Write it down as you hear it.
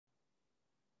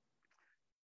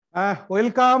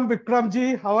Welcome, Vikram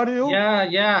ji. How are you?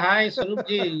 Yeah. Hi, Swaroop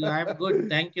ji. I'm good.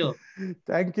 Thank you.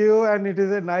 Thank you. And it is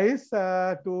a nice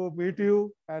to meet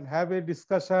you and have a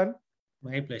discussion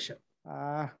My pleasure.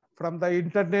 from the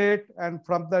internet and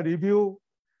from the review.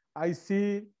 I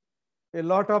see a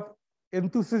lot of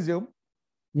enthusiasm.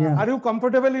 Yeah. Are you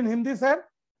comfortable in Hindi, sir?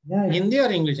 Yeah. Hindi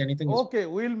or English? Anything is Okay,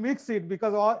 we'll mix it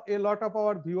because a lot of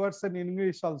our viewers in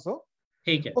English also.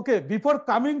 okay. Okay, before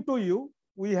coming to you,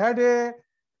 we had a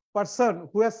person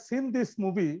who has seen this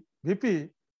movie, VP.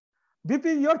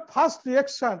 VP, your first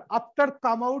reaction after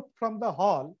come out from the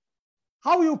hall,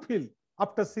 how you feel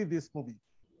after see this movie?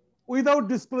 Without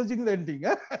disclosing the ending.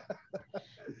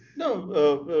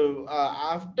 No,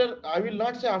 after, I will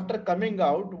not say after coming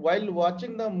out, while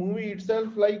watching the movie itself,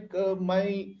 like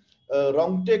my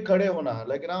rongte khade hona,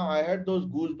 like now I had those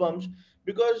goosebumps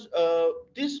because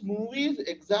this movie is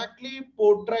exactly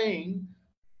portraying,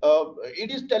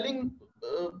 it is telling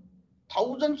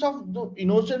thousands of the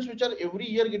innocents which are every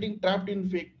year getting trapped in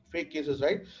fake cases,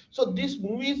 right? So this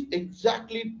movie is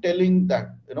exactly telling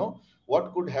that,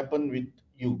 what could happen with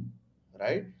you,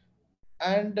 right?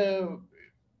 And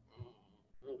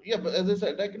yeah, but as I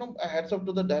said, like, hats off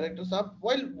to the directors up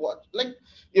while watch, like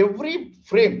every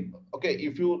frame. Okay,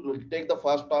 if you take the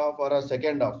first half or a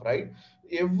second half, right?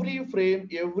 Every frame,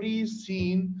 every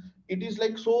scene, it is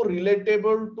like so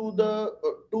relatable to the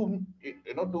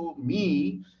to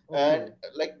me. Okay. And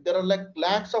like there are like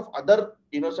lakhs of other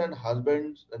innocent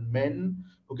husbands and men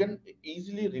who can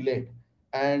easily relate.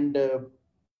 And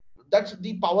that's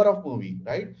the power of movie,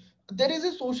 right? There is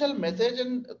a social message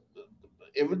and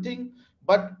everything,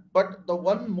 but the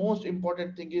one most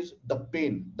important thing is the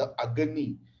pain, the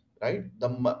agony, right?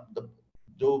 The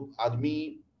jo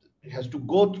admi has to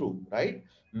go through, right?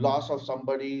 Loss of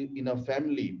somebody in a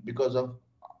family because of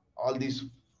all these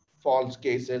false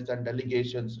cases and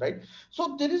allegations, right?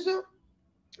 So there is a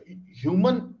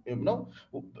human,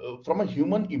 from a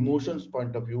human emotions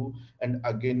point of view and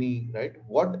agony, right?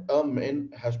 What a man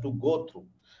has to go through,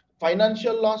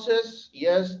 financial losses,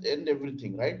 yes, and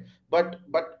everything, right? But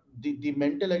the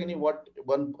mental agony what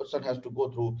one person has to go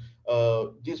through,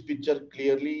 this picture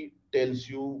clearly tells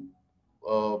you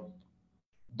uh,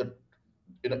 the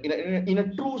in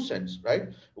a true sense, right?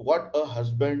 What a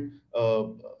husband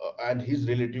and his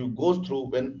relative goes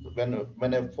through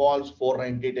when a false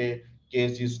 490-day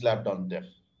case is slapped on them,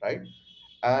 right?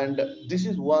 And this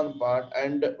is one part.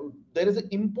 And there is an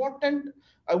important,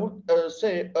 I would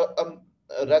say,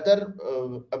 rather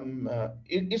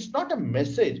it's not a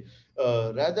message,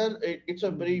 rather it's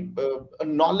a very a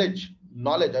knowledge,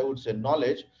 I would say,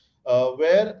 knowledge,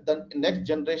 where the next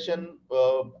generation,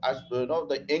 as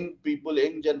the young people,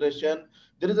 young generation,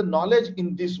 there is a knowledge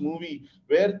in this movie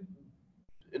where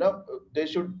they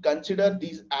should consider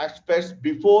these aspects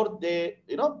before they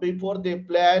before they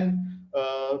plan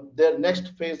their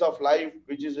next phase of life,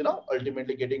 which is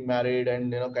ultimately getting married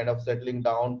and kind of settling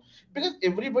down, because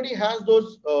everybody has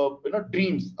those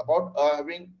dreams about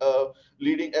having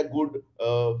leading a good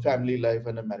family life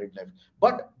and a married life.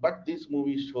 But this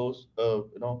movie shows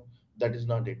that is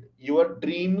not it. Your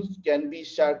dreams can be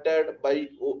shattered by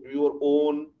your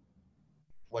own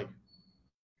wife.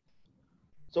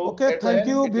 So Okay, at the thank end,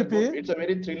 you, VP. it's a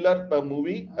very thriller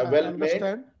movie, I well made.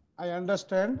 understand. I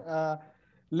understand.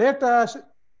 Let us,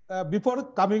 before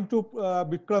coming to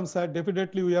Vikram sir,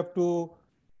 definitely we have to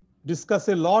discuss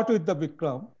a lot with the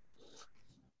Vikram.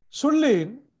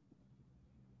 Shurlin,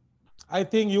 I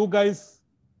think you guys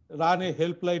run a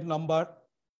helpline number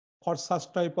for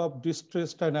such type of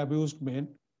distressed and abused men.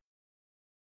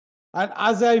 And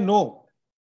as I know,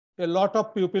 a lot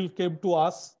of people came to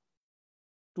us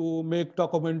to make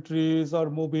documentaries or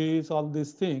movies, all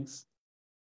these things.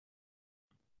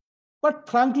 But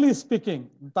frankly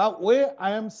speaking, the way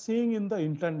I am seeing in the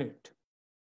internet,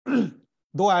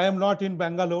 though I am not in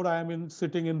Bangalore, I am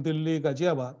sitting in Delhi,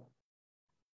 Ghaziabad.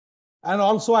 And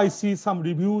also I see some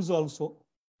reviews also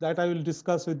that I will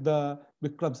discuss with the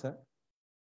Vikram sir.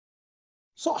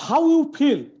 So how you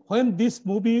feel when this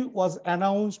movie was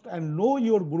announced and know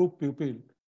your group people?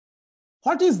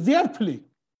 What is their feeling?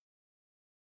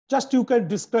 Just you can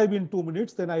describe in 2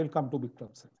 minutes, then I will come to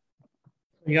Vikram sir.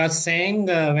 You are saying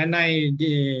when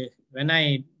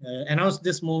I announced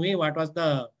this movie, what was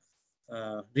the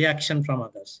reaction from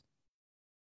others?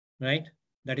 Right?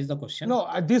 That is the question. No,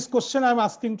 this question I'm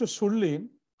asking to Shurlin.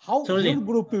 How Shurlin. your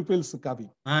group people's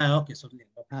coming? Okay, Shurlin.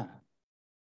 Okay.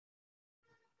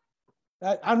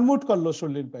 Unmute कर लो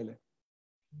Shurlin पहले.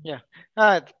 Yeah.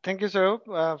 Thank you,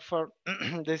 Sarup, for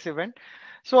this event.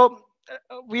 So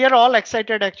we are all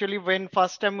excited actually when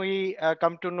first time we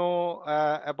come to know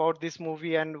about this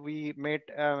movie, and we met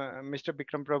Mr.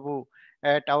 Vikram Prabhu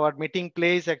at our meeting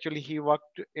place. Actually, he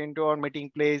walked into our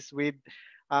meeting place with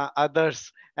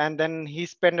others, and then he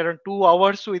spent around 2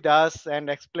 hours with us and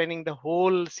explaining the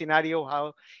whole scenario,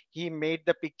 how he made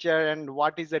the picture and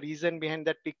what is the reason behind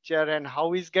that picture, and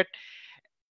how he's get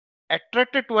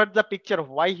attracted towards the picture,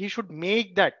 why he should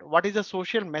make that, what is the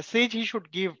social message he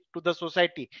should give to the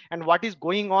society, and what is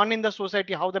going on in the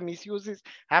society, how the misuse is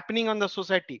happening on the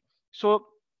society. So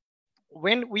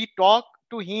when we talk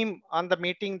to him on the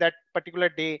meeting that particular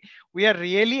day, we are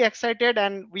really excited,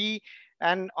 and we,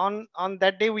 and on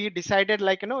that day we decided,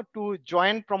 like, to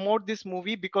join promote this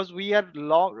movie, because we are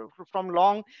long, from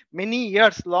long, many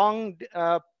years long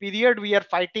period, we are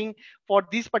fighting for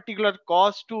this particular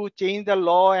cause to change the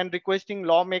law, and requesting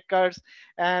lawmakers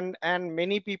and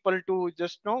many people to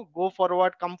just go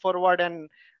forward, come forward, and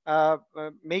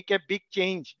make a big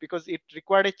change, because it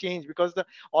required a change, because the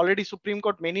already Supreme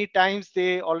Court many times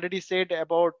they already said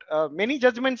about many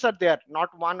judgments are there,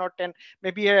 not 1 or 10,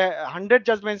 maybe 100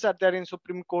 judgments are there in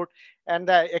Supreme Court, and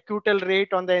the acquittal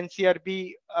rate on the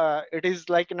NCRB, it is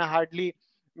like hardly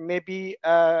maybe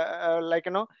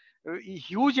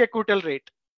huge acquittal rate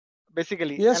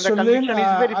basically, and Yes, the Shulin, conviction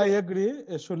is very, I agree.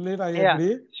 Shulin, I yeah.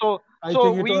 agree. So I so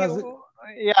think it we, was,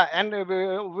 yeah, and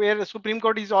where the Supreme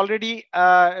Court is already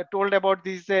told about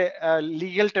this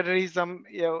legal terrorism,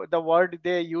 the word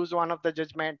they use, one of the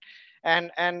judgment,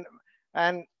 and and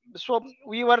and so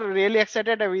we were really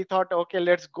excited, and we thought, okay,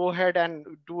 let's go ahead and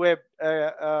do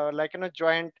a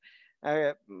joint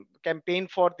campaign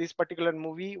for this particular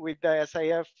movie with the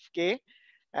SIFK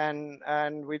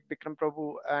and with Vikram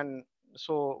Prabhu. And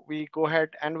so we go ahead,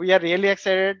 and we are really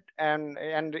excited, and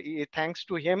thanks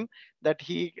to him that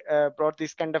he brought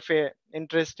this kind of a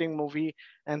interesting movie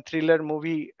and thriller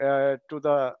movie to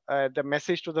the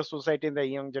message to the society and the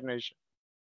young generation.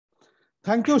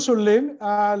 thank you, Shulin.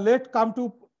 Let's come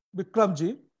to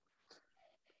Vikramji.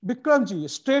 Vikramji,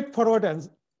 straightforward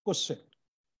question.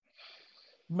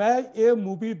 मैं ये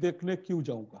movie देखने क्यों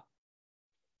जाऊंगा?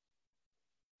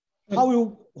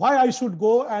 Why I should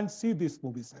go and see this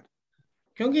movie, sir?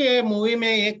 क्योंकि ये movie में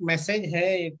एक message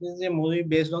है. It is a movie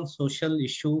based on social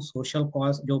issue, social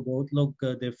cause, जो बहुत लोग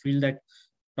they feel that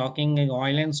talking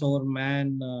violence over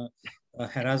man,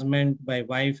 harassment by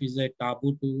wife is a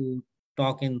taboo to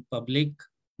talk in public,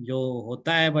 जो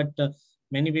होता है, but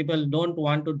many people don't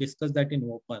want to discuss that in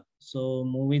open. So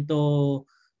movie तो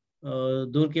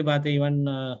दूर की बात है, even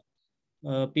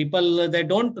people they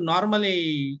don't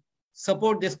normally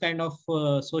support this kind of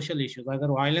social issues.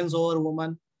 अगर violence over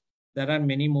women, there are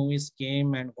many movies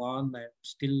came and gone, and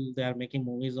still they are making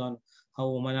movies on how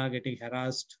women are getting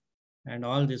harassed and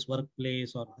all this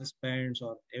workplace or husbands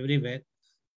or everywhere.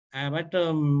 But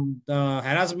the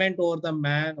harassment over the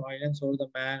man, violence over the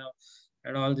man,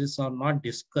 and all this are not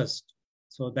discussed.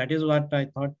 So that is what I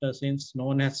thought, since no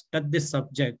one has touched this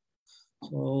subject,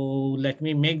 so let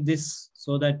me make this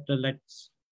so that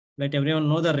let everyone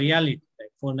know the reality.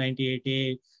 Like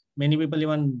 498A, many people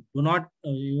even do not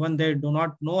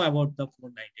know about the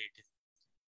 498A.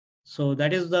 So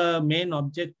that is the main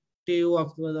objective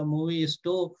of the movie, is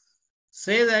to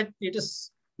say that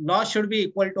law should be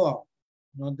equal to all.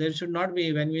 There should not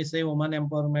be, when we say woman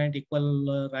empowerment,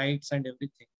 equal rights and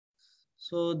everything.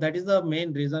 So that is the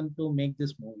main reason to make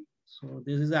this movie. So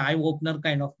this is an eye-opener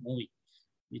kind of movie,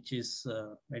 which is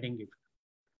wedding gift.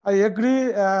 I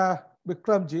agree,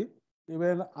 Vikramji.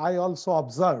 Even I also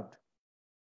observed,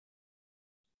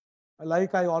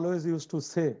 like I always used to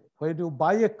say, when you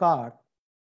buy a car,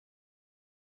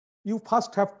 you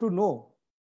first have to know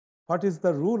what is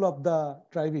the rule of the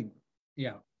driving.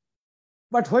 Yeah.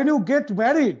 But when you get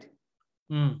married,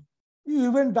 you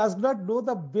even does not know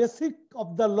the basic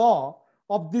of the law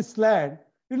of this land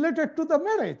related to the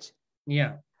marriage.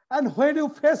 Yeah. And when you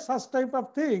face such type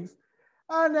of things,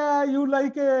 and you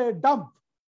like a dump.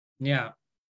 Yeah.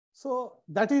 So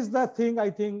that is the thing. I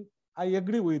think I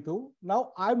agree with you.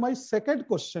 Now, my second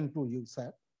question to you,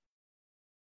 sir.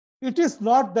 It is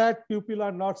not that people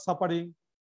are not suffering.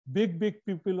 Big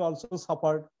people also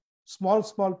suffered. Small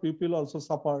people also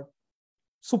suffered.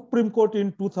 Supreme Court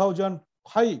in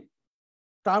 2005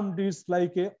 termed this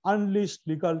like a unleashed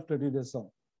legal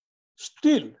terrorism.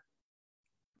 Still,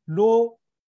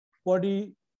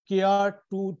 nobody cared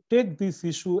to take this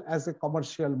issue as a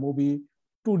commercial movie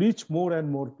to reach more and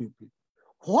more people.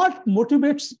 What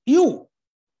motivates you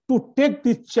to take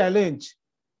this challenge?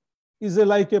 Is it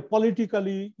like a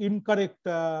politically incorrect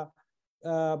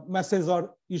message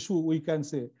or issue, we can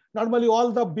say? Normally,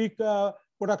 all the big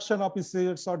production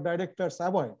officers or directors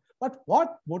avoid. But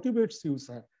what motivates you,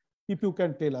 sir? If you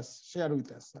can tell us, share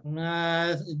with us.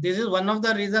 This is one of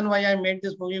the reasons why I made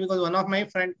this movie, because one of my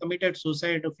friends committed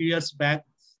suicide a few years back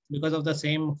because of the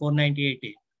same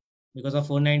 498A. Because of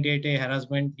 498A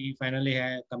harassment, he finally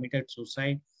committed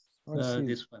suicide.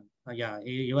 This one, yeah,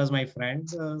 he was my friend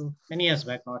many years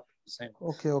back, not recent.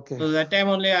 Okay, okay. So that time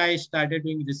only I started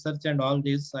doing research and all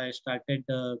this. I started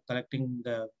collecting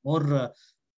more.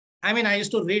 I mean, I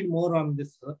used to read more on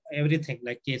this everything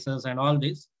like cases and all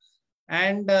this.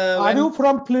 And are you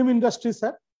from film industry,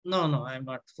 sir? No, no, I'm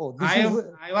not. Oh,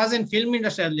 I was in film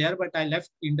industry earlier, but I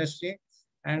left industry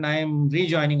and I am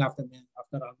rejoining after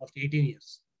almost 18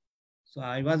 years. So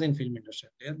I was in film industry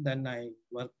earlier, then I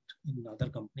worked in other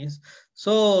companies.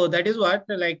 So that is what,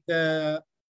 like,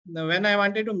 when I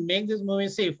wanted to make this movie,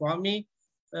 see, for me,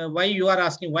 why you are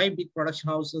asking why big production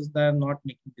houses they are not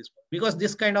making this movie? Because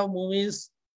this kind of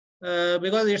movies,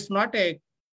 because it's not a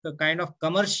kind of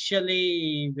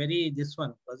commercially very this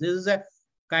one. Because this is a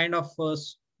kind of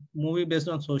movie based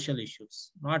on social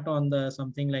issues, not on the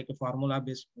something like a formula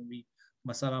based movie,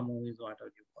 masala movies,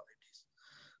 whatever you call it is.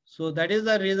 So that is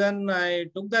the reason I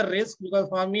took the risk, because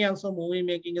for me also movie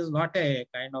making is not a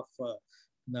kind of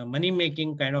the money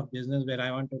making kind of business where I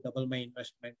want to double my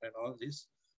investment and all this.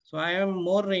 So I am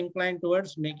more inclined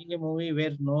towards making a movie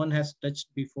where no one has touched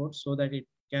before, so that it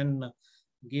can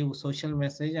give social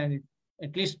message and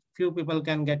at least few people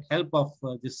can get help of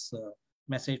this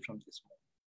message from this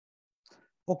movie.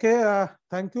 Okay,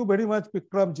 thank you very much,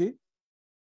 Vikram ji.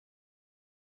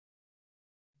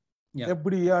 Yeah.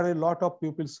 Every year, a lot of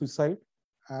people suicide,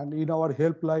 and in our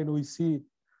helpline, we see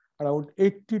around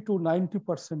 80 to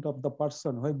 90% of the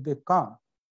person when they come,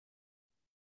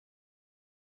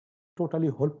 totally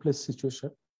hopeless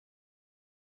situation.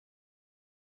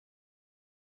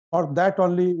 Or that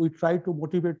only we try to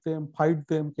motivate them, fight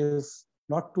them, is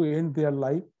not to end their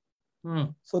life.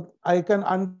 So I can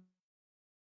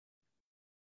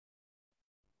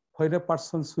when a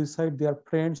person suicide, their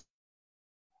friends,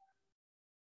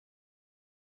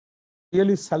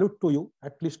 really salute to you.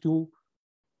 At least you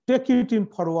take it in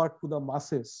forward to the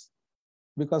masses,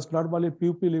 because normally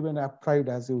people even afraid,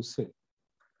 as you say.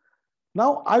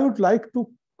 Now I would like to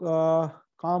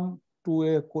come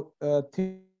to a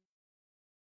thing,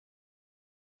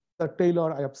 the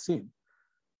trailer I have seen.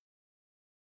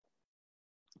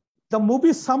 The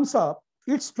movie sums up,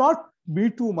 it's not me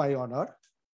to my honor,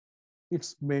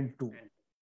 it's meant to.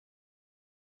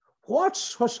 What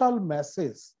social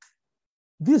message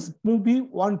this movie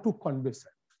want to convey?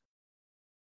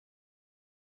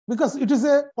 Because it is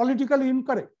a politically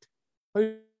incorrect.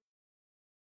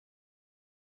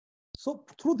 So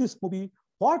through this movie,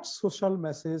 what social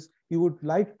message you would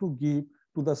like to give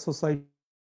to the society?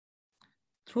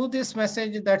 Through this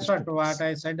message, that's what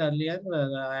I said earlier.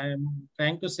 I am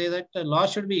trying to say that law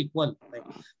should be equal. Like,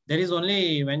 there is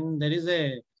only when there is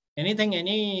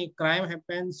any crime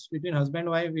happens between husband and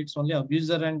wife, it's only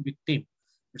abuser and victim.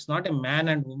 It's not a man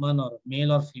and woman or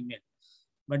male or female.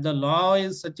 But the law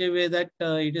is such a way that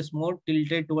it is more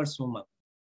tilted towards woman,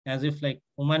 as if like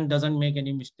woman doesn't make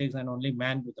any mistakes and only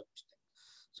man do the mistake.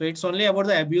 So it's only about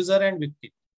the abuser and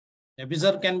victim.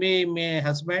 Abuser can be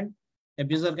husband,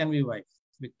 abuser can be wife.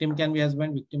 Victim can be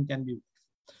husband, victim can be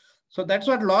wife. So that's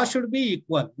what law should be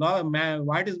equal. Law,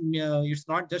 what is it's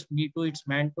not just Me Too, it's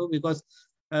Man Too, because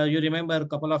you remember a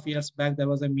couple of years back there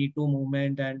was a Me Too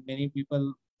movement, and many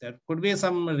people, there could be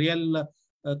some real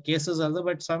cases also,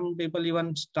 but some people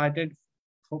even started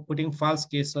putting false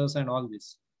cases and all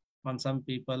this on some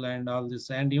people and all this.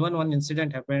 And even one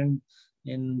incident happened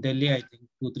in Delhi, I think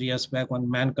 2-3 years back. One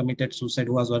man committed suicide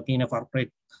who was working in a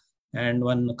corporate, and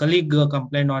one colleague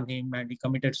complained on him and he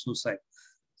committed suicide.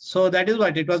 So that is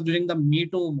what it was during the Me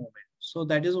Too movement. So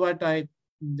that is what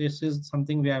this is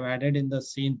something we have added in the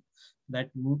scene, that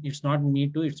it's not Me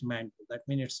Too, it's Man Too. That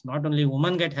means it's not only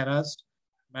women get harassed,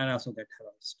 man also get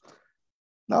harassed.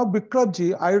 Now, Vikram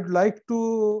ji, I would like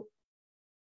to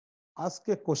ask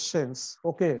a questions.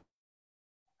 Okay.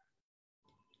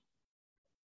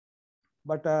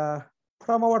 But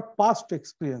from our past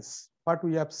experience, what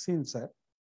we have seen, sir,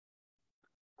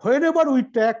 whenever we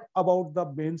talk about the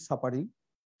men suffering,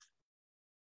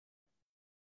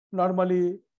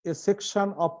 normally a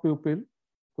section of people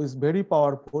who is very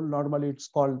powerful, normally it's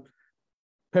called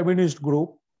feminist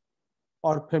group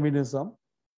or feminism.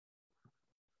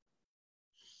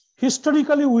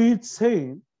 Historically, we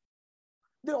say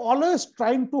they always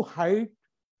trying to hide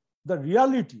the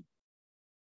reality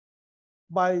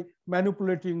by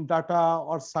manipulating data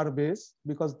or surveys,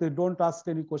 because they don't ask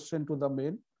any question to the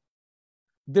men.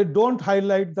 They don't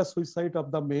highlight the suicide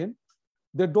of the men.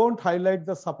 They don't highlight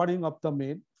the suffering of the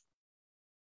men.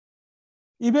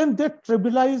 Even they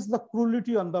trivialize the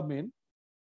cruelty on the men.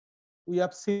 We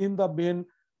have seen the men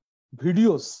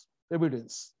videos,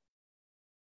 evidence.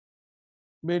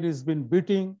 Men is been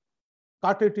beating,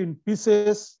 cut it in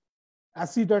pieces,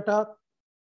 acid attack,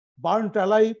 burnt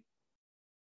alive.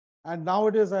 And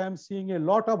nowadays I am seeing a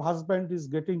lot of husband is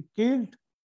getting killed.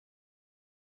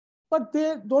 But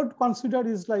they don't consider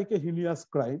it like a heinous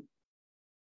crime.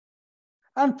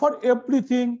 And for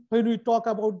everything, when we talk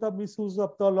about the misuse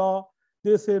of the law,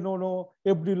 they say, no,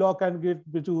 every law can get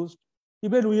misused.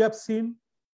 Even we have seen,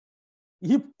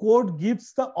 if court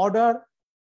gives the order,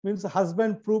 means the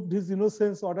husband proved his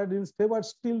innocence, ordered in his favor,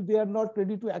 still they are not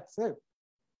ready to accept.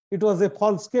 It was a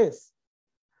false case.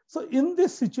 So in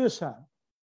this situation,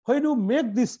 when you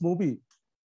make this movie,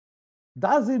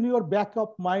 does in your back of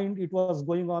mind it was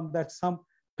going on that some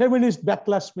feminist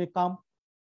backlash may come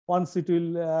once it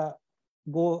will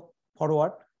go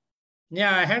forward?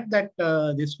 Yeah, I had that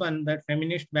this one, that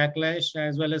feminist backlash,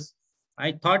 as well as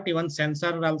I thought even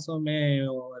censor also may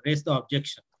raise the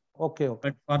objection. Okay.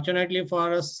 But fortunately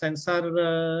for us,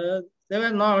 censor, they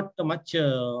were not much,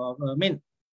 I mean,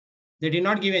 they did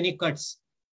not give any cuts.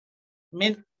 I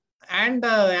mean, and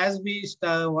as we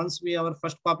once our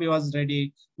first copy was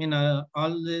ready, I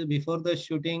mean, before the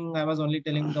shooting, I was only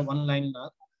telling the one line.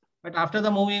 But after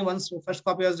the movie, once first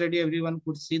copy was ready, everyone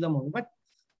could see the movie. But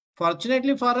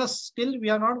fortunately for us, still we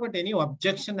are not got any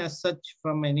objection as such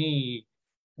from any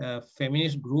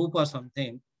feminist group or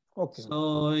something. Okay.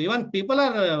 So even people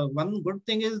are, one good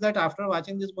thing is that after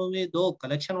watching this movie, though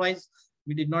collection wise,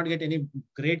 we did not get any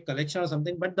great collection or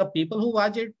something, but the people who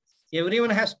watch it, everyone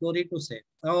has story to say.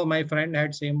 Oh, my friend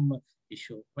had same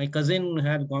issue. My cousin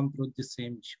had gone through the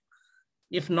same issue.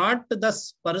 If not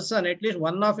this person, at least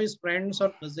one of his friends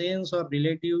or cousins or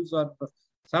relatives or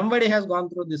somebody has gone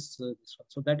through this one.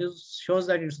 So that shows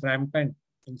that it's rampant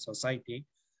in society.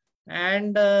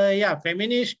 And yeah,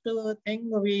 feminist thing,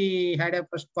 we had a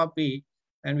first copy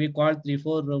and we called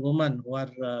 3-4 women who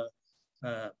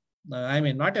are, I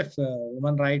mean, not a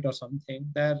woman right or something,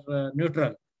 they're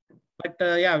neutral. But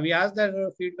yeah, we asked their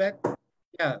feedback.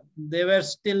 Yeah, they were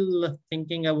still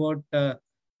thinking about, I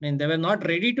mean, they were not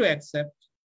ready to accept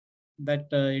that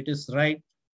it is right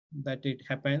that it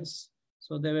happens.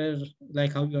 So they were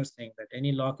like how you are saying that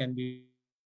any law can be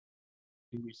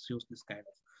misused, this kind of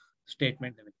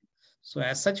statement. So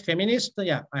as such, feminist,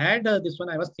 yeah, I had this one.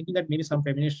 I was thinking that maybe some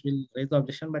feminists will raise the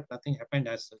objection, but nothing happened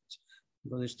as such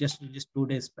because it's just 2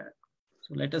 days back.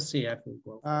 So let us see. I will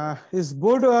go. It's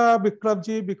good,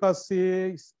 Vikramji, because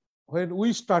when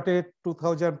we started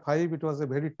 2005, it was a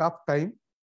very tough time.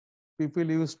 People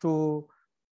used to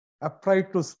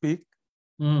afraid to speak.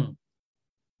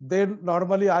 Then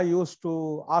normally I used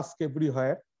to ask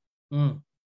everywhere. When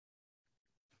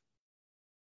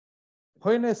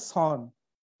a son,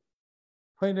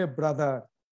 when a brother,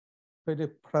 when a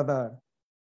father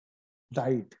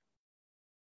died,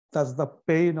 does the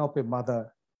pain of a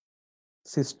mother,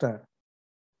 sister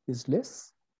is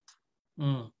less?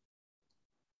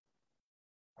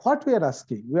 What we are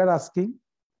asking? We are asking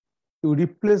to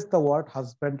replace the word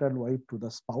husband and wife to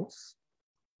the spouse,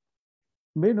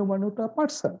 men woman to a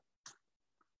person,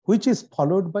 which is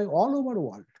followed by all over the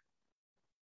world.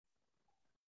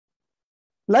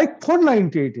 Like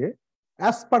 498A,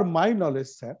 as per my knowledge,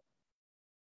 sir,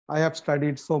 I have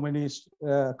studied so many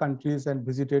countries and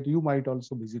visited, you might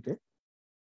also visit it.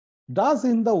 Does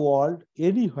in the world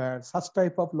anywhere such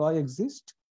type of law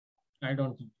exist? I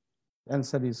don't think.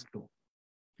 Answer is no.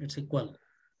 It's equal.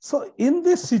 So in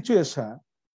this situation,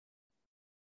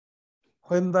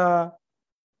 when the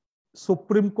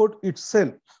Supreme Court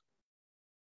itself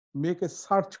make a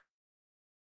search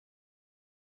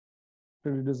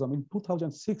in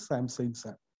 2006, I am saying,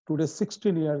 sir, today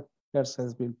 16 years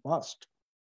has been passed,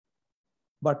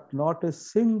 but not a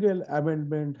single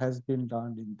amendment has been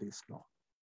done in this law.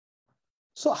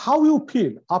 So how you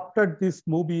feel after this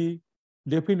movie?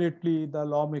 Definitely the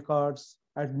lawmakers,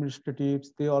 administratives,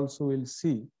 they also will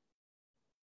see.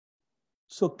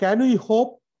 So can we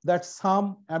hope that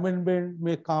some amendment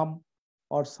may come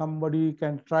or somebody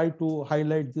can try to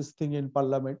highlight this thing in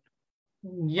parliament?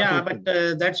 Yeah, but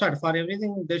that's what, for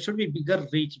everything, there should be bigger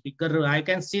reach, bigger. I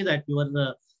can see that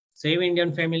your Save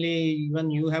Indian Family,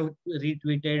 even you have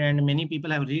retweeted and many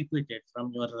people have retweeted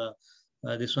from your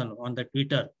this one on the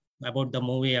Twitter about the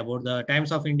movie, about the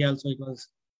Times of India also. It was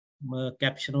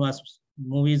caption was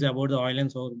movies about the oil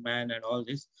and soul man and all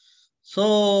this.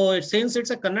 So since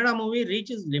it's a Kannada movie, reach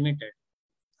is limited.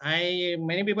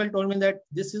 Many people told me that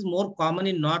this is more common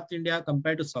in North India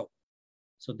compared to South.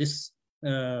 So this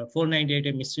 498,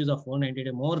 a misuse of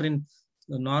 498 more in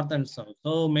the North and South.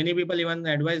 So many people even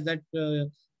advise that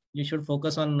you should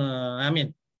focus on, I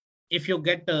mean, if you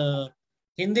get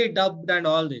Hindi dubbed and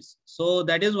all this. So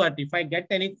that is what, if I get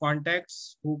any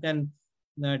contacts who can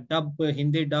dub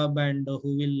Hindi dub and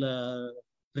who will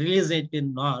release it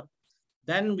in North,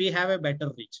 then we have a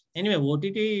better reach. Anyway,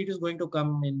 OTT, it is going to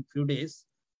come in few days,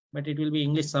 but it will be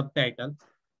English subtitle.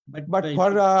 But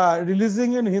for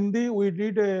releasing in Hindi, we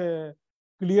need a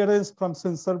clearance from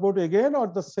censor board again, or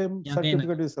the same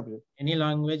certificate is available? Any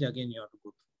language, again, you have to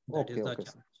go. That is the Okay, challenge.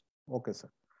 sir. Okay, sir.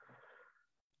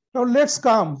 Now let's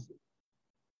come.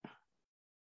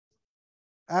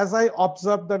 As I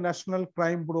observed the National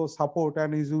Crime Bureau support,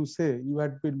 and as you say, you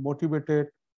had been motivated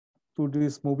to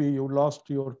this movie, you lost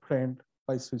your friend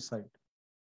by suicide.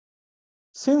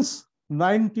 Since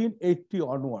 1980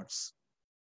 onwards,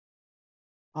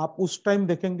 आप उस time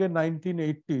देखेंगे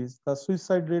 1980s, the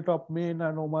suicide rate of men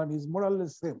and women is more or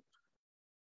less same.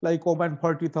 Like women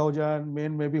 40,000,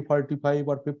 men maybe 45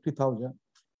 or 50,000.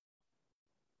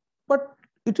 But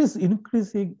it is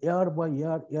increasing year by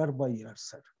year,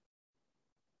 sir.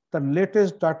 The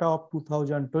latest data of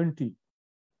 2020,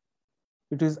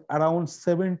 it is around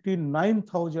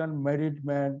 79,000 married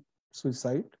men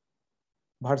suicide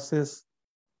versus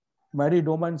married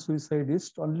woman suicide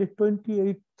is only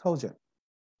 28,000.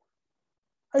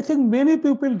 I think many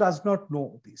people does not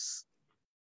know this.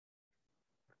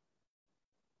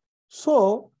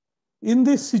 So in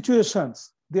these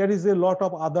situations, there is a lot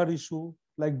of other issue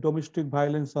like domestic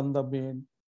violence on the men,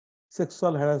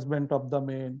 sexual harassment of the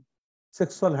men,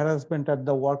 sexual harassment at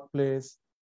the workplace,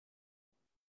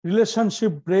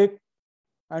 relationship break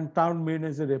and turn men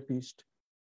as a rapist.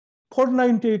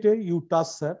 498 you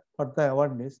touched, sir, for the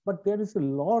awareness, but there is a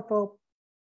lot of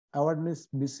awareness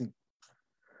missing.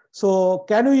 So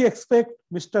can we expect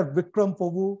Mr. Vikram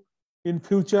Prabhu in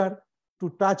future to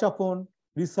touch upon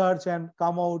research and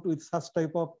come out with such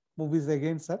type of movies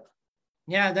again, sir?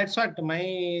 Yeah, that's what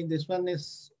this one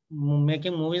is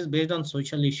making movies based on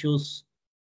social issues,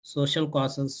 social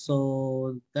causes.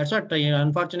 So that's what,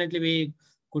 unfortunately, we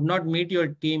could not meet your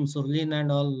team, Surlin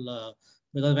and all,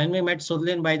 because when we met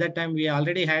Surlin, by that time, we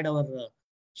already had our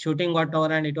shooting got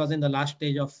over and it was in the last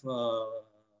stage of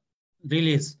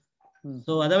release.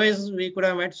 So otherwise, we could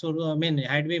have met, I mean,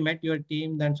 had we met your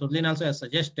team, then Surlin also has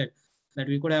suggested that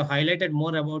we could have highlighted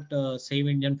more about Save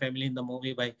Indian Family in the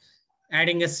movie by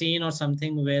adding a scene or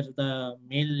something where the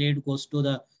male lead goes to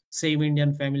the Save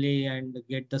Indian Family and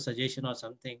get the suggestion or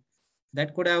something.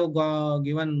 That could have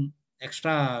given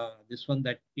extra this one,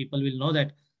 that people will know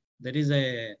that there is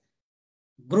a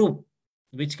group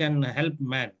which can help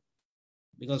man,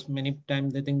 because many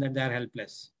times they think that they are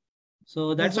helpless.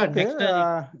 So that's what okay. next.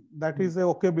 That is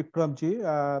okay, Vikramji.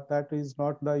 That is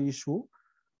not the issue.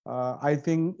 I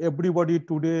think everybody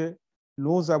today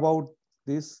knows about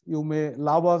this. You may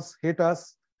love us, hate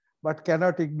us, but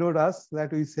cannot ignore us,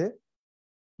 that we say,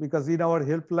 because in our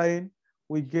helpline,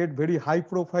 we get very high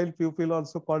profile people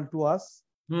also call to us,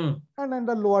 and in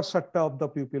the lower strata of the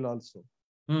people also.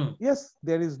 Yes,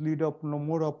 there is need of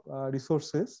more of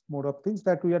resources, more of things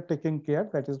that we are taking care.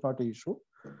 That is not an issue.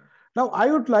 Now,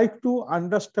 I would like to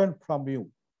understand from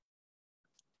you,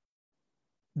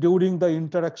 during the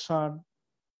interaction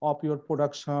of your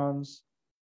productions,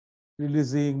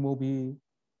 releasing movie,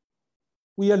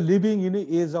 we are living in an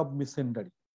age of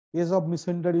misandry. Age of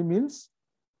misandry means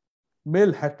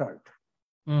male hatred.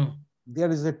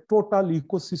 There is a total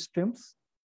ecosystems.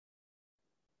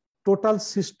 Total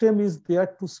system is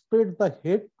there to spread the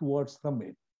hate towards the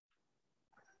men.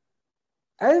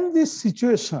 And these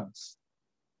situations,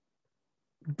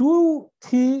 do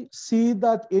you see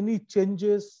that any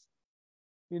changes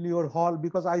in your hall?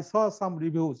 Because I saw some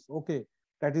reviews. Okay,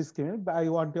 that is given, but I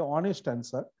want an honest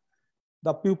answer.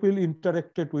 The people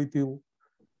interacted with you.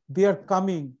 They are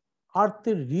coming. Are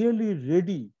they really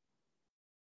ready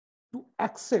to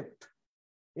accept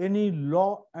any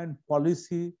law and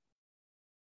policy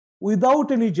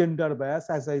without any gender bias,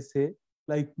 as I say,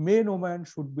 like man or woman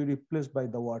should be replaced by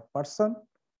the word person,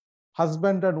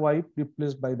 husband and wife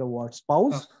replaced by the word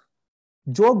spouse.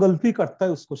 जो गलती करता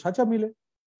है उसको सजा मिले.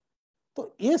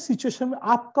 तो ये situation में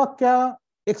आपका क्या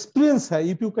एक्सपीरियंस है?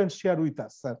 If you can share with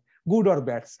us, sir, good or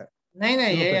bad, sir. नहीं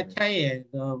ये अच्छा ही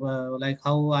है. Like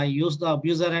how I use the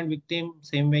abuser and victim,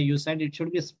 same way you said, it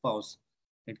should be spouse.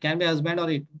 It can be husband or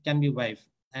it can be wife.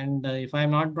 And if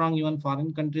I'm not wrong, even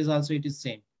foreign countries also it is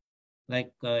same.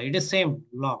 Like it is same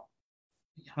law.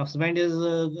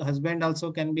 Husband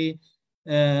also can be.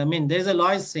 I mean, there is a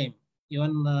law is same.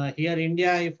 Even here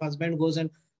India, if husband goes and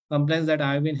complains that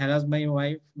I've been harassed by my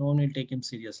wife, no one will take him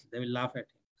seriously. They will laugh at him.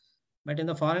 But in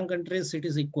the foreign countries, it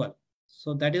is equal.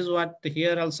 So that is what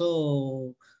here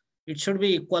also, it should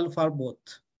be equal for both.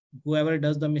 whoever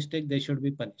does the mistake, they should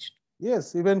be punished.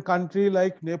 Yes, even country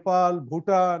like Nepal,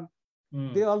 Bhutan,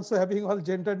 Hmm. they also having all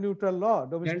gender neutral law,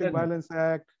 domestic Gender violence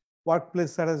act,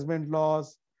 workplace harassment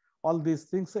laws, all these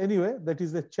things. Anyway, that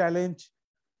is a challenge.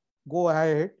 Go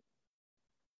ahead.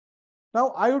 Now,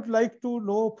 I would like to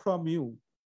know from you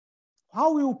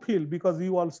how you feel, because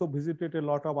you also visited a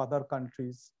lot of other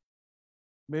countries.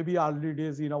 Maybe early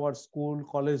days in our school,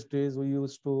 college days, we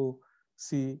used to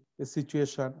see a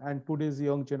situation, and today's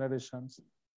young generations.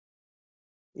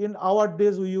 In our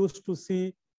days, we used to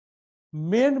see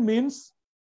men means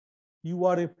you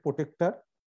are a protector,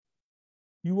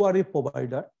 you are a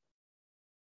provider.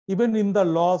 Even in the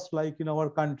laws, like in our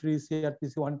country,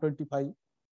 CRPC 125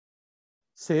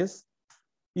 says,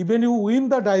 even you win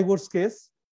the divorce case,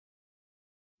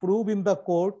 prove in the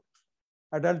court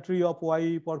adultery of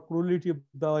wife or cruelty of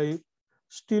the wife,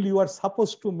 still you are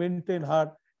supposed to maintain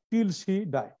her till she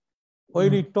die.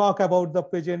 When we talk about the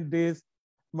present days,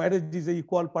 marriage is a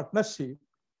equal partnership.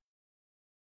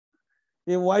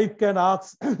 A wife can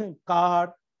ask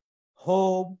car,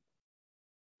 home,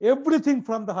 everything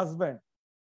from the husband.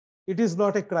 It is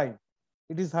not a crime.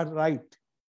 It is her right.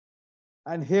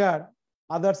 And here,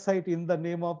 other side, in the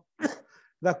name of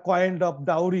the coin of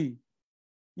dowry,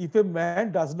 if a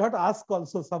man does not ask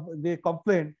also, they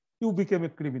complain, you became a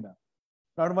criminal.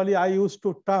 Normally, I used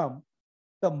to term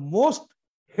the most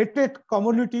hated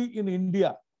community in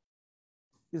India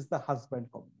is the husband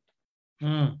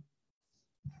community.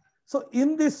 So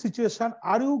in this situation,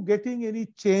 are you getting any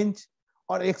change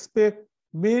or expect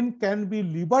men can be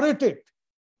liberated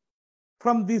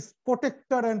from this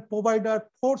protector and provider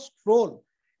forced role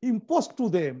imposed to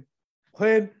them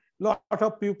when lot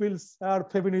of pupils or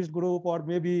feminist group or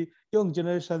maybe young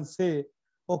generation say,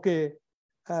 okay,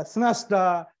 smash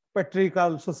the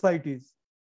patriarchal societies.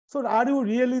 So are you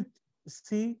really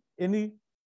see any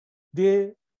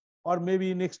day or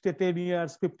maybe next 10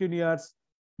 years, 15 years,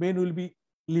 men will be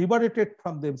liberated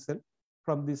from themselves,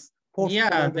 from this forced Yeah,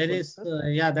 provider there is, protector?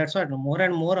 yeah, that's what. More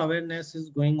and more awareness is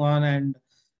going on, and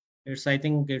I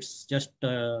think it's just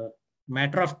a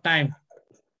matter of time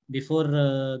before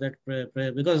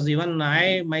because even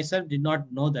I myself did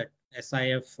not know that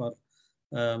SIF or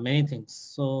many things.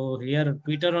 So here,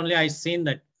 Twitter only, I seen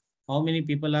that how many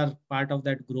people are part of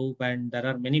that group, and there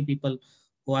are many people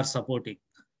who are supporting.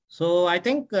 So I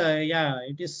think, yeah,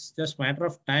 it is just matter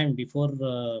of time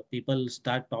before people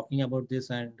start talking about this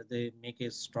and they make a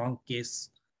strong case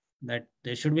that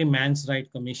there should be man's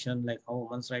right commission, like how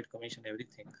women's right commission,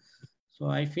 everything. So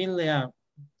I feel, yeah,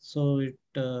 so it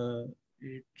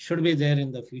should be there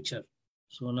in the future,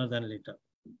 sooner than later.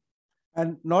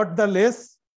 And not the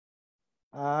less,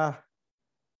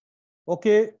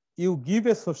 okay, you give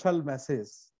a social message,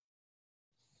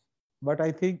 but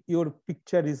I think your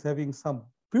picture is having some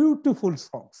beautiful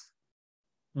songs.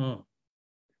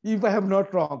 If I am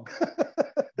not wrong.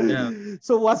 Yeah.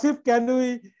 So Wasif, can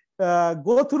we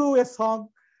go through a song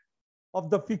of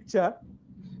the picture?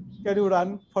 Can you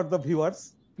run for the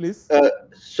viewers, please?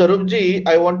 Sarupji,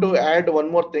 I want to add one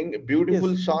more thing. Beautiful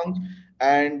Yes. songs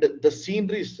and the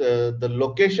sceneries, the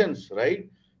locations, right?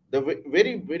 The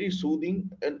very, very soothing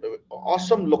and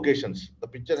awesome locations. The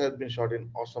picture has been shot in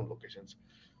awesome locations.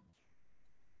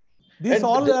 This And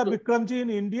all this, Vikramji in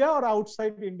India or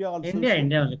outside India also?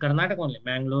 India only, Karnataka only,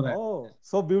 Mangalore. Oh,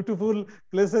 so beautiful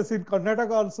places in Karnataka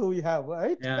also we have,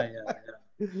 right? Yeah.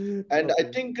 and I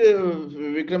Okay. think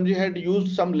Vikramji had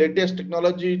used some latest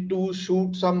technology to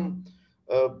shoot some,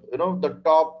 the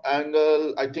top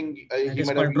angle. I think That he is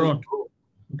might have called used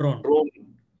drone. drone.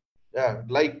 Yeah,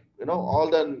 like all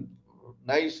the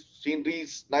nice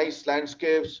sceneries, nice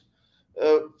landscapes.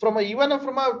 Even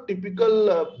from a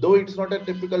typical, though it's not a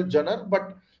typical genre,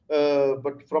 but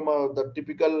from the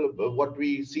typical what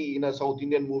we see in a South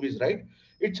Indian movies, right?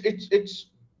 It's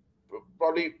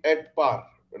probably at par.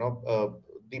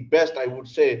 The best I would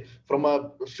say from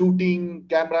a shooting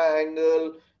camera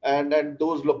angle and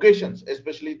those locations.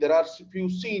 Especially there are few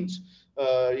scenes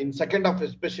in second half,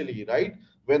 especially right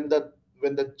when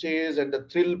the chase and the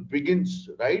thrill begins,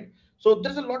 right? So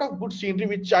there's a lot of good scenery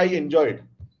which I enjoyed.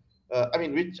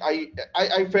 Which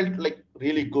I felt like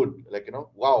really good, like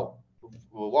wow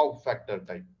factor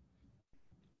type.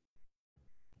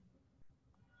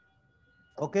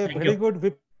 Okay, Thank very you.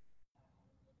 good.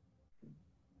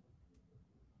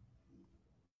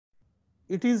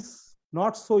 It is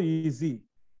not so easy.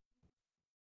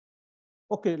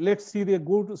 Okay, let's see the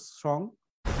good song.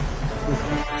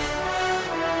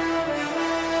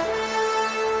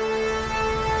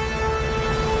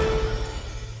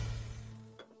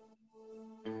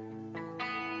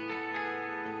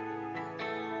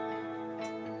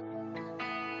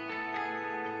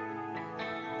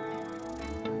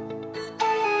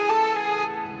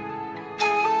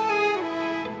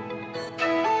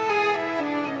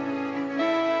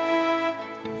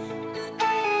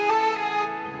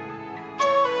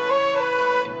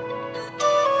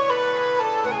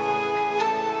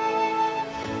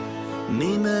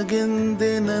 ಹೀಗೆಂದೆ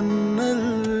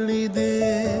ನನ್ನಲ್ಲಿದೆ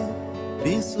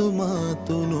ಬಿಸು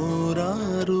ಮಾತು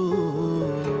ನೂರಾರು,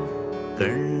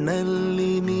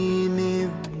 ಕಣ್ಣಲ್ಲಿ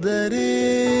ನೀನಿದ್ದರೆ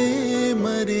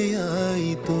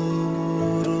ಮರೆಯಾಯಿತೂರು.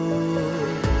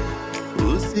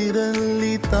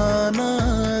 ಉಸಿರಲ್ಲಿ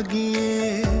ತಾನಾಗಿಯೇ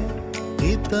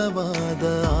ಹಿತವಾದ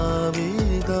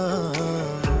ಆವೇಗ,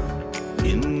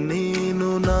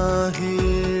 ಇನ್ನೇನು ನಾ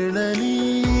ಹೇಳಲಿ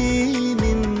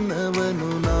ನಿನ್ನವನು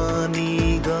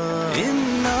ನಾನೀಗ.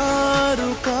 ಇನ್ನಾರು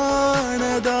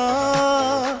ಕಾಣದ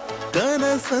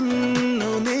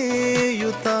ಕನಸನ್ನು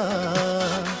ನೇಯುತ್ತ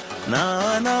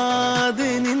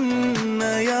ನಾನಾದೆ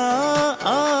ನಿನ್ನಯ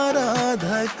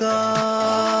ಆರಾಧಕ.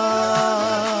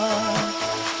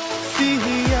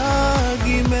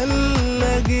 ಸಿಹಿಯಾಗಿ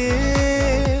ಮೆಲ್ಲಗೆ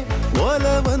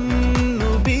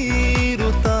ಒಲವನ್ನು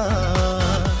ಬೀರುತ್ತ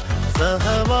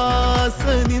ಸಹವಾಸ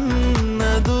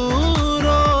ನಿನ್ನದು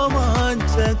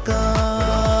ರೋಮಾಂಚಕ.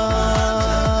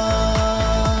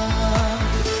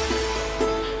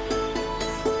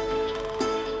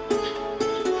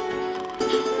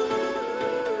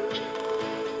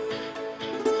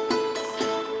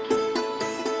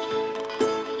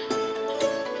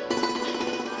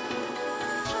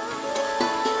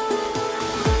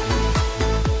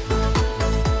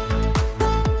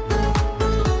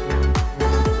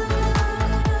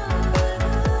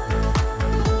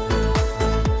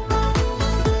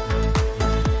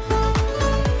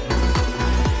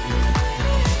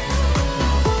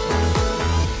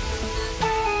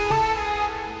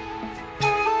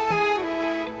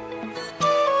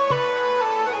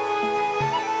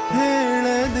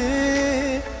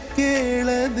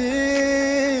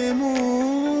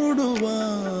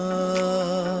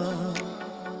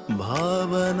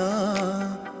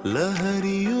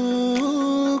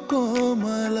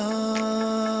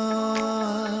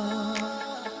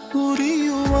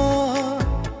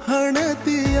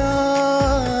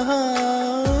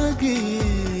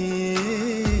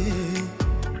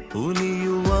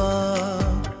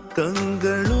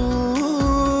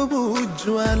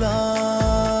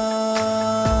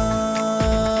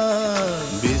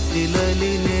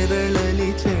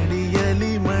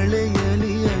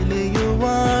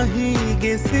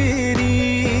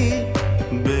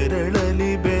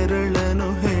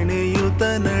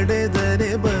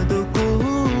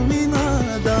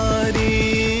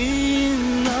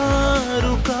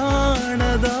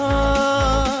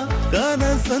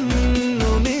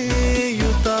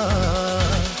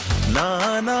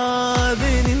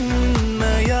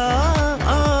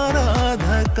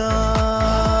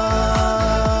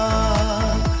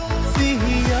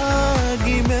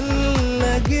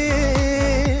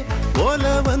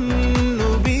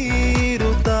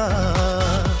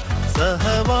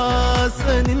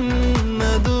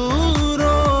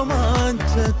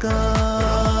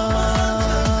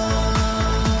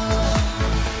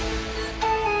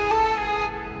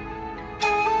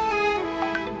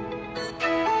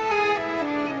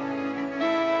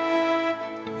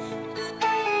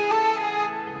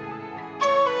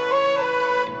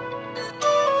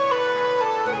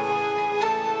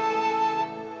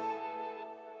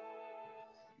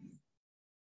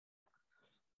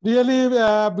 Really,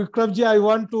 Vikramji, I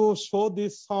want to show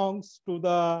these songs to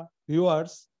the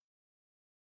viewers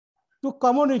to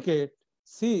communicate.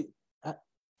 See,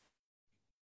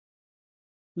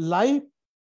 life,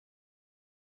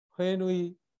 when we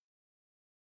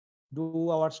do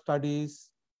our studies,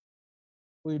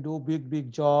 we do big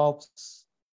jobs,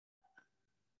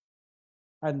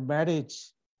 and marriage,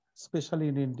 especially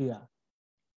in India,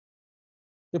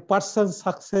 a person's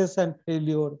success and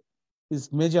failure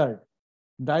is measured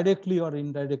directly or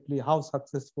indirectly how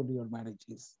successful your marriage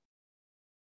is.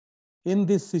 In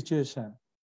this situation,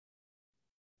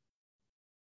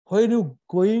 when you're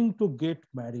going to get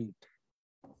married,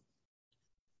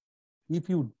 if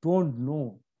you don't know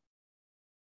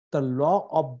the law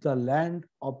of the land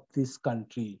of this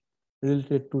country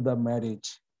related to the marriage,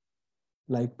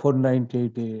 like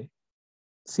 498A,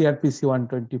 CRPC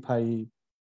 125,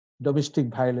 Domestic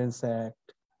Violence Act,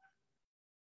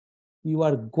 you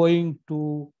are going to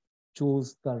choose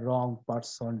the wrong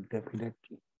person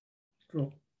definitely.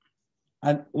 True.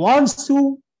 And once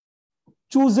you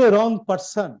choose a wrong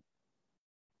person,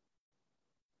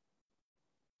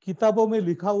 किताबों में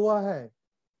लिखा हुआ है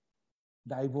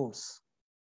divorce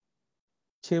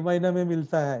 6 महीने में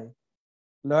मिलता है,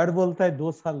 lawyer बोलता है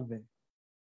 2 साल में.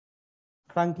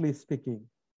 Frankly speaking,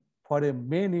 for a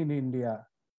man in India,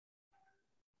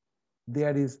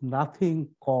 there is nothing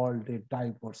called a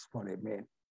divorce for a man.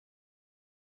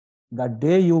 The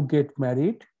day you get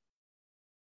married,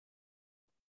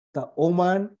 the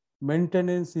woman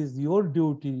maintenance is your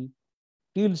duty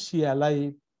till she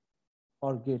alive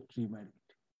or get remarried.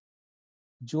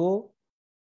 जो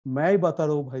मैं बता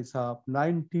रहा हूँ भाई साहब,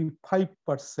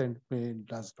 95% men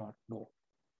does not know.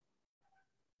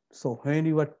 So when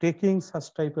you are taking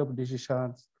such type of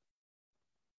decisions,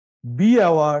 be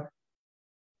aware,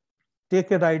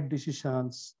 take a right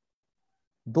decisions.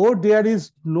 Though there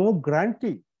is no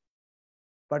guarantee,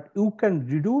 but you can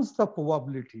reduce the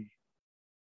probability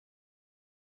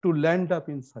to land up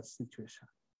in such situation.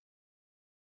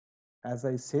 As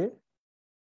I say,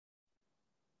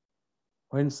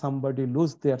 when somebody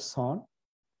lose their son,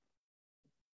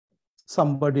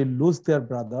 somebody lose their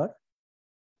brother,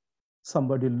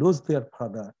 somebody lose their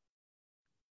father,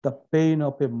 the pain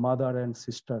of a mother and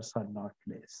sisters are not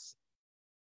less.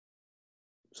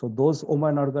 So those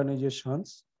women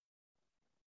organizations,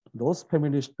 those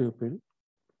feminist people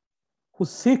who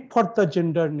seek for the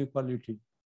gender equality,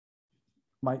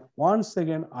 might once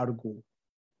again argue,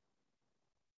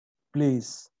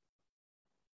 please,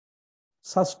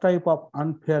 such type of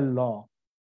unfair law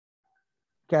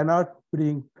cannot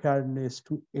bring fairness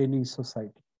to any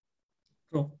society.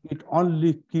 True. It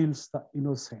only kills the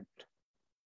innocent.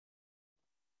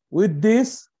 With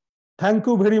this, thank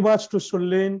you very much to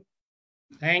Shulin,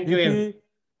 Thank you. Vipi,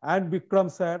 and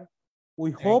Vikram sir.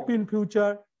 We hope in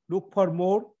future, look for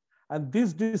more. And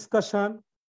this discussion,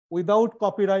 without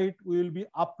copyright, will be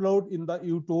uploaded in the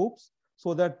YouTube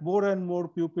so that more and more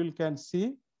people can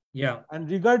see. Yeah. And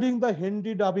regarding the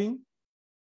Hindi dubbing,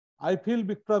 I feel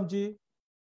Vikramji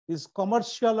is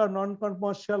commercial or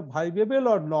non-commercial, viable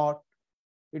or not.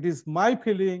 It is my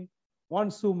feeling,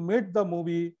 once you made the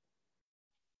movie,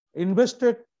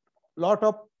 invested a lot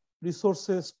of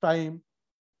resources, time,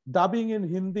 dubbing in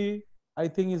Hindi, I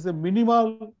think is a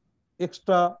minimal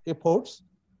extra efforts.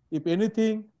 If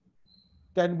anything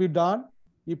can be done,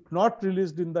 if not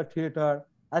released in the theater,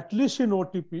 at least in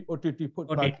OTT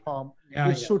platform,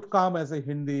 it should come as a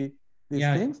Hindi, these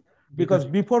things. Because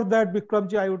before that,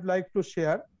 Vikramji, I would like to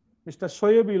share Mr.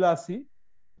 Shoaib Ilasi.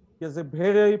 He is a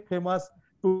very famous,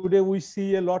 today we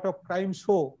see a lot of crime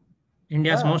show.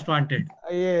 India's Most Wanted.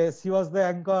 Yes, he was the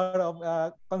anchor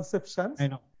of Conceptions. I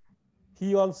know.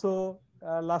 He also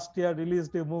last year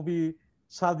released a movie,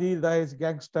 Shadi Daij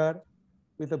Gangster,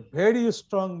 with a very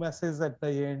strong message at the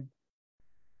end.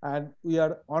 And we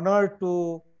are honored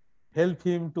to help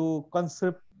him to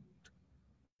concept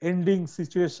ending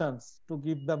situations to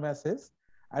give the message.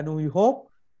 And we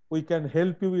hope we can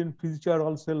help you in future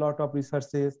also a lot of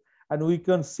researches. And we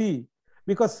can see,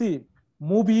 because see,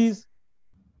 movies,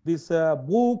 these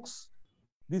books,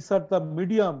 these are the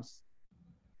mediums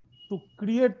to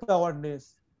create the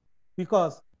awareness,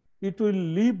 because it will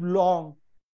live long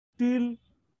till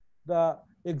the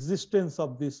existence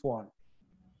of this world.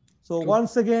 So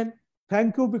once again,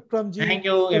 thank you, Vikramji. Thank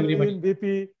you, everybody.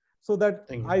 VP, so that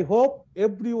I hope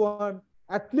everyone,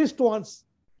 at least once,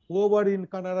 whoever in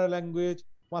Kannada language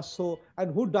must show,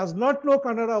 and who does not know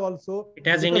Kannada also, it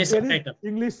has English subtitle.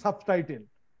 English subtitle.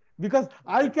 Because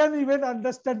I can even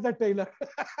understand the trailer.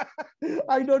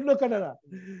 I don't know Kannada.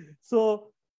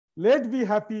 So let's be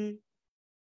happy,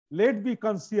 let's be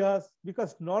conscious,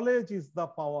 because knowledge is the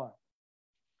power.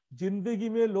 जिंदगी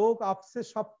में लोग आपसे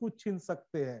सब कुछ छीन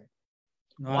सकते हैं,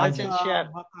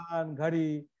 मकान,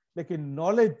 घड़ी, लेकिन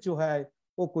नॉलेज जो है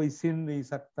वो कोई छीन नहीं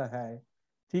सकता है.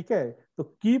 ठीक है, तो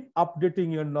keep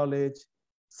updating your knowledge,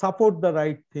 support the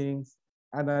right things,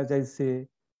 and as I से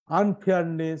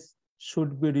unfairness should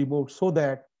be removed so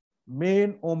that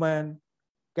men, women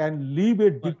can live a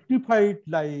dignified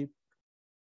life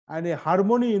and a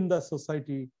harmony in the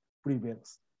society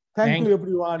prevails. Thank you,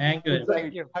 everyone. Thank you.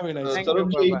 Thank you. Have a nice day.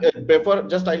 Sarunji, before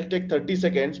just I'll take 30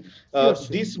 seconds. Sure.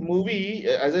 This movie,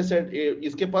 as I said,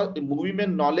 इसके पास movie में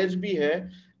knowledge भी है,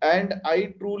 and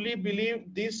I truly believe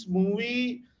this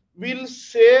movie will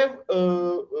save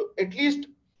at least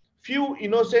few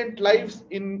innocent lives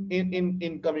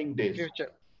in coming days. Future.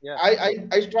 Yeah.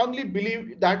 I strongly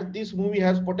believe that this movie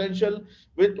has potential.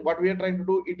 With what we are trying to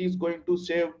do, it is going to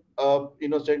save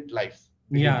innocent life.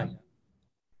 Yeah.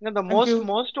 No, the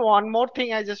most one more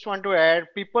thing I just want to add,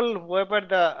 people, whoever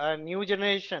the new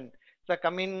generation, the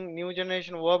coming new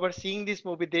generation, whoever seeing this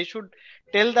movie, they should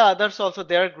tell the others also,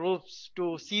 their groups,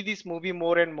 to see this movie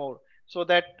more and more, so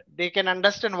that they can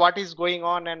understand what is going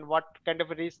on and what kind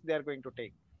of risk they are going to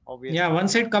take. Obviously. Yeah,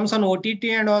 once it comes on OTT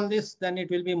and all this, then it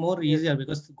will be more easier,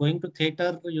 because going to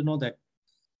theater, you know that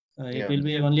it will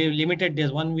be only limited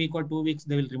days, 1 week or 2 weeks,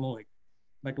 they will remove it.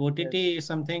 But OTT is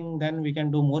something, then we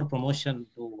can do more promotion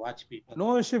to watch people.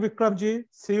 No issue, Vikramji.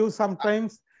 See you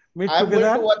sometimes. meet I'm going to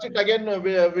together. watch it again,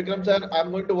 Vikram sir.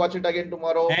 I'm going to watch it again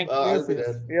tomorrow. Thank you. I'll Yes, be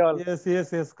yes, there.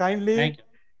 Yeah. yes. Kindly Thank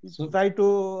you. So, try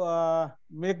to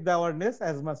make the awareness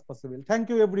as much possible. Thank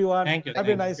you, everyone. thank you. Have a Thank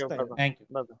you. nice Thank you. time. Bye-bye. Thank you.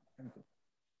 Bye-bye. Thank you.